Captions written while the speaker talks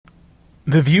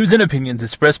The views and opinions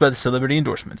expressed by the celebrity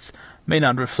endorsements may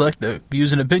not reflect the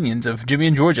views and opinions of Jimmy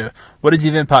and Georgia, What Is the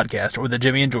Event Podcast, or the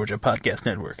Jimmy and Georgia Podcast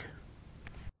Network.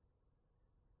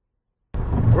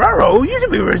 Raro, you should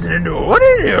be listening to What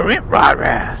Is the Event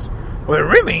Podcast with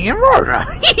Remy and Georgia.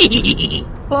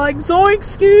 Like Zoink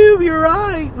Scoob, you're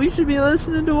right. We should be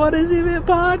listening to What Is the Event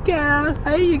Podcast.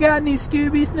 Hey, you got any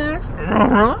Scooby snacks?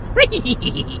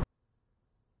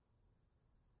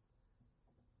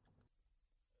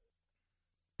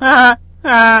 Do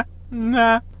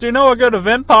you know a good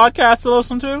event podcast to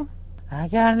listen to? I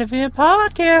got an event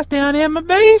podcast down in my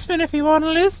basement if you want to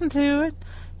listen to it.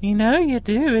 You know you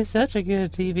do. It's such a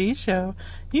good TV show.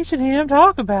 You should hear him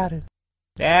talk about it.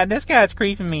 Dad, this guy's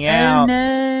creeping me out. Oh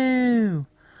no!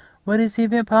 What Is the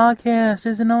Event Podcast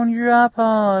isn't on your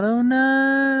iPod. Oh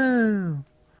no!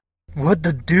 What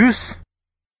the deuce?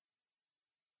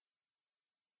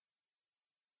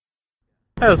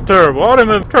 That's terrible. All them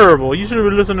are terrible. You should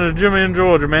be listening to Jimmy and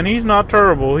Georgia, man. He's not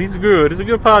terrible. He's good. It's a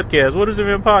good podcast. What is it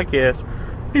in podcast?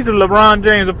 He's a LeBron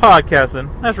James of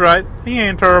podcasting. That's right. He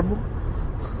ain't terrible.